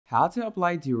How to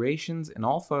apply durations in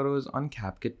all photos on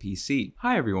CapCut PC.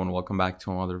 Hi everyone, welcome back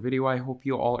to another video. I hope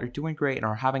you all are doing great and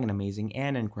are having an amazing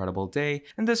and incredible day.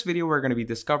 In this video, we're going to be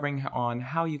discovering on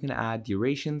how you can add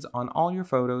durations on all your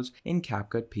photos in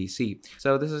CapCut PC.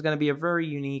 So this is going to be a very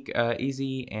unique,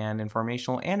 easy and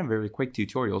informational and a very quick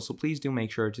tutorial. So please do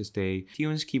make sure to stay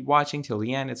tuned, keep watching till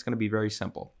the end. It's going to be very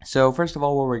simple. So first of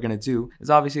all, what we're going to do is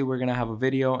obviously we're going to have a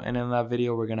video, and in that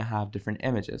video, we're going to have different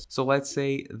images. So let's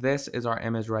say this is our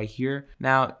image right here.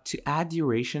 Now to add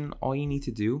duration, all you need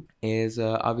to do is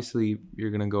obviously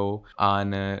you're gonna go on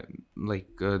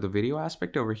the video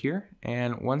aspect over here,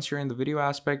 and once you're in the video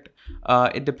aspect,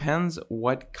 it depends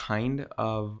what kind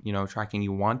of tracking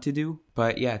you want to do,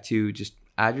 but yeah, to just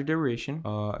add your duration,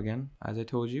 again, as I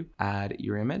told you, add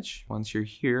your image. Once you're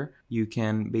here, you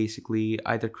can basically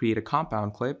either create a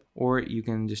compound clip or you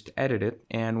can just edit it.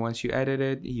 And once you edit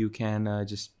it, you can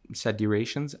just set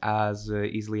durations as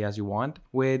easily as you want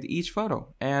with each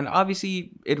photo. And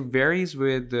obviously it varies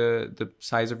with the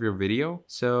size of your video.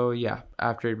 So yeah,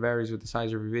 after it varies with the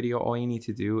size of your video, all you need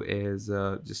to do is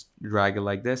just drag it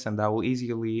like this, and that will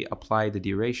easily apply the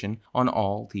duration on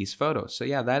all these photos. So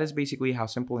yeah, that is basically how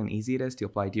simple and easy it is to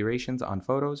apply durations on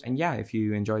photos. And yeah, if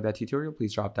you enjoyed that tutorial,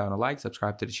 please drop down a like,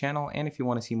 subscribe to the channel, and if you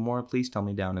want to see more, please tell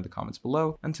me down in the comments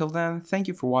below. Until then, thank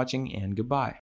you for watching and goodbye.